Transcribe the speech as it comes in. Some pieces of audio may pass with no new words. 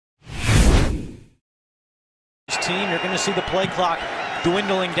team. You're going to see the play clock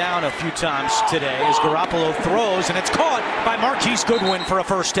dwindling down a few times today as Garoppolo throws, and it's caught by Marquise Goodwin for a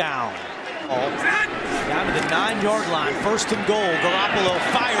first down. Down to the 9-yard line, first and goal. Garoppolo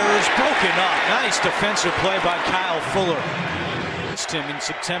fires, broken up. Nice defensive play by Kyle Fuller. It's him in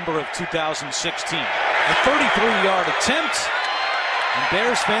September of 2016. A 33-yard attempt, and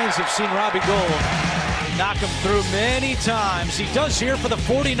Bears fans have seen Robbie Gould knock him through many times. He does here for the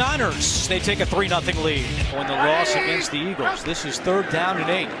 49ers. They take a 3-0 lead. When the loss against the Eagles, this is 3rd down and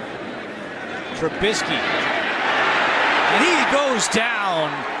 8. Trubisky, and he goes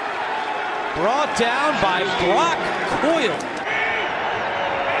down. Brought down by Brock Coyle.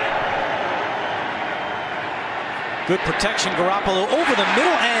 Good protection, Garoppolo over the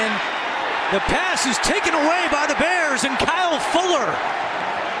middle, and the pass is taken away by the Bears, and Kyle Fuller.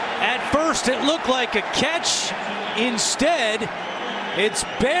 At first it looked like a catch. Instead, it's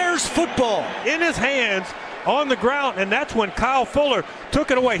Bears football. In his hands on the ground, and that's when Kyle Fuller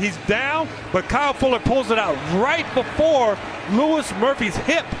took it away. He's down, but Kyle Fuller pulls it out right before Louis Murphy's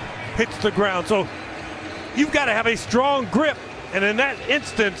hip hits the ground. So you've got to have a strong grip, and in that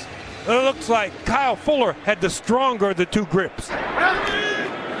instance it looks like Kyle Fuller had the stronger of the two grips. And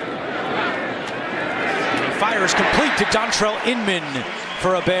he fires complete to Dontrell Inman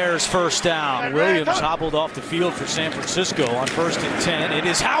for a Bears first down. Williams hobbled off the field for San Francisco on 1st and 10. It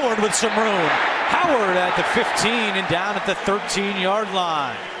is Howard with some room. Howard at the 15 and down at the 13-yard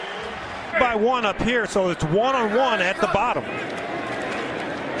line. By one up here, so it's one-on-one at the bottom.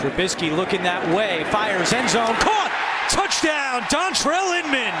 Trubisky looking that way, fires, end zone, caught, touchdown, Dontrell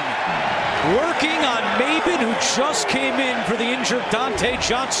Inman. Working on Maben, who just came in for the injured Dante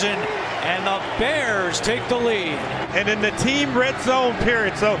Johnson, and the Bears take the lead. And in the team red zone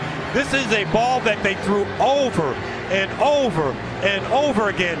period, so this is a ball that they threw over and over and over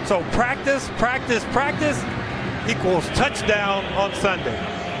again. So practice, practice, practice equals touchdown on Sunday.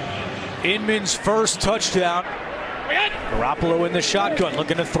 Inman's first touchdown. Garoppolo in the shotgun,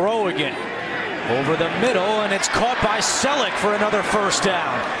 looking to throw again. Over the middle, and it's caught by Selleck for another first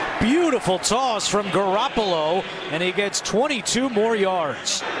down. Beautiful toss from Garoppolo, and he gets 22 more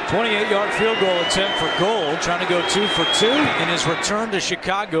yards. 28-yard field goal attempt for Gould, trying to go 2 for 2 in his return to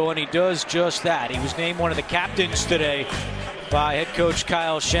Chicago, and he does just that. He was named one of the captains today by head coach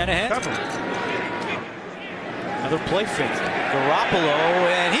Kyle Shanahan. Another play fake. Garoppolo,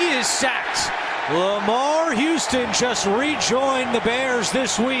 and he is sacked. Lamar Houston just rejoined the Bears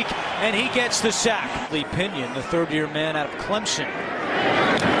this week, and he gets the sack. Lee Pinion, the third-year man out of Clemson.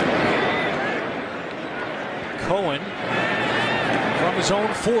 Cohen from his own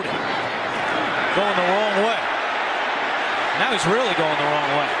 40. Going the wrong way. Now he's really going the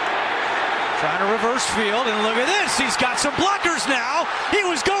wrong way. Trying to reverse field, and look at this. He's got some blockers now. He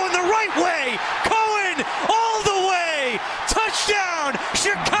was going the right way. Cohen all the way. Touchdown,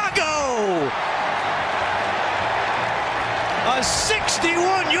 Chicago. A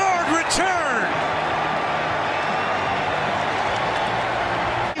 61-yard return.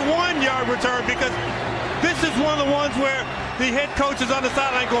 1-yard return, because this is one of the ones where the head coach is on the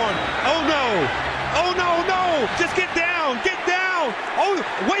sideline going, oh no, oh no, no, just get down, get down. Oh,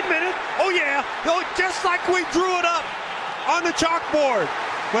 wait a minute. Oh yeah, oh, just like we drew it up on the chalkboard.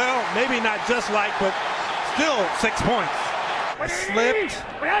 Well, maybe not just like, but still 6 points. I slipped.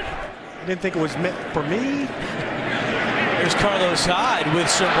 I didn't think it was meant for me. There's Carlos Hyde with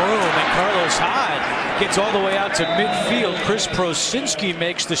some room, and Carlos Hyde gets all the way out to midfield. Chris Prosinski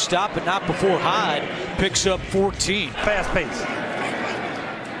makes the stop, but not before Hyde picks up 14. Fast pace.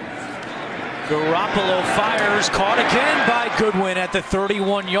 Garoppolo fires, caught again by Goodwin at the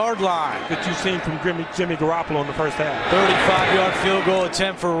 31-yard line. That you've seen from Jimmy Garoppolo in the first half. 35-yard field goal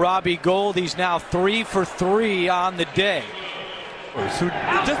attempt for Robbie Gould. He's now 3 for 3 on the day. Who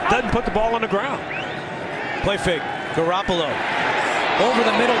just doesn't put the ball on the ground. Play fake. Garoppolo over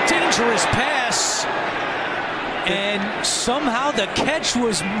the middle, dangerous pass, and somehow the catch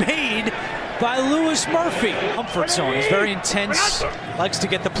was made by Louis Murphy. Comfort zone is very intense, likes to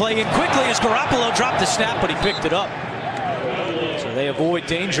get the play in quickly as Garoppolo dropped the snap, but he picked it up. So they avoid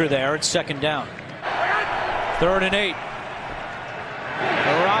danger there. It's 2nd down. 3rd and 8.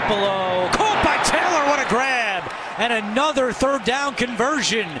 Garoppolo caught by Taylor. What a grab! And another 3rd down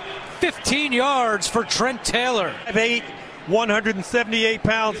conversion. 15 yards for Trent Taylor. 5'8", 178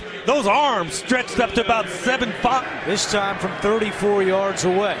 pounds. Those arms stretched up to about 7'5". This time from 34 yards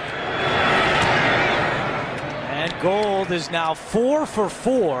away. And Gould is now 4 for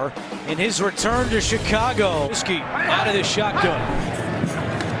 4 in his return to Chicago. Out of the shotgun.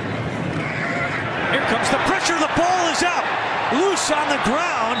 Here comes the pressure. The ball is out. Loose on the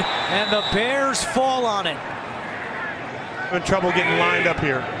ground, and the Bears fall on it. Having trouble getting lined up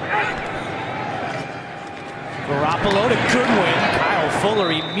here. Garoppolo to Goodwin. Kyle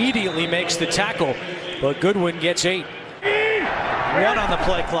Fuller immediately makes the tackle, but Goodwin gets 8. 1 on the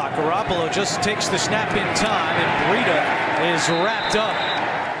play clock. Garoppolo just takes the snap in time, and Breida is wrapped up.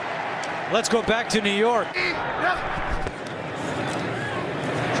 Let's go back to New York.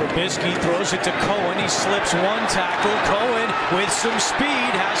 Trubisky throws it to Cohen. He slips 1 tackle. Cohen with some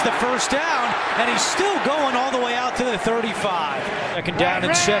speed has the first down, and he's still going all the way out to the 35. Second down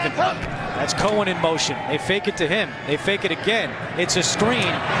and 7. That's Cohen in motion. They fake it to him. They fake it again. It's a screen,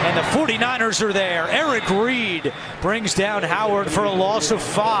 and the 49ers are there. Eric Reed brings down Howard for a loss of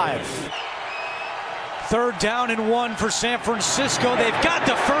 5. Third down and 1 for San Francisco. They've got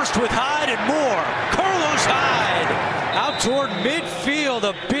the first with Hyde and more. Carlos Hyde out toward midfield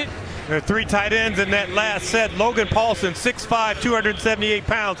a bit. There are 3 tight ends in that last set. Logan Paulson, 6'5", 278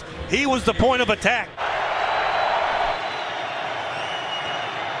 pounds. He was the point of attack.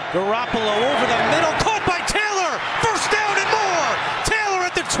 Garoppolo over the middle, caught by Taylor. First down and more. Taylor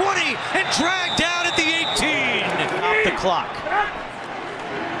at the 20 and dragged down at the 18. Off the clock.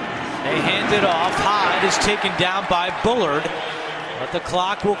 They hand it off. Hyde is taken down by Bullard, but the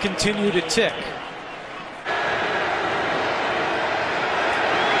clock will continue to tick.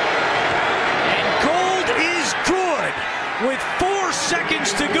 And Gould is good with 4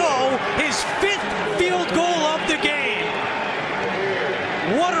 seconds to go. His 5th field goal of the game.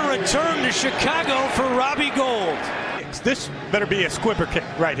 What a return to Chicago for Robbie Gould. This better be a squibber kick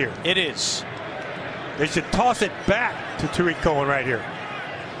right here. It is. They should toss it back to Tariq Cohen right here.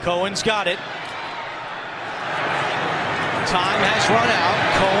 Cohen's got it. Time has run out.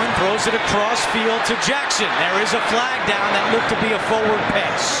 Cohen throws it across field to Jackson. There is a flag down that looked to be a forward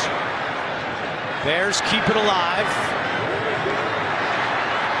pass. Bears keep it alive.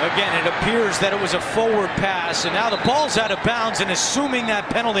 Again, it appears that it was a forward pass, and now the ball's out of bounds, and assuming that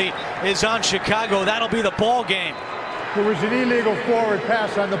penalty is on Chicago, that'll be the ball game. There was an illegal forward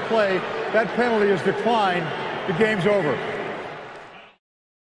pass on the play. That penalty is declined. The game's over.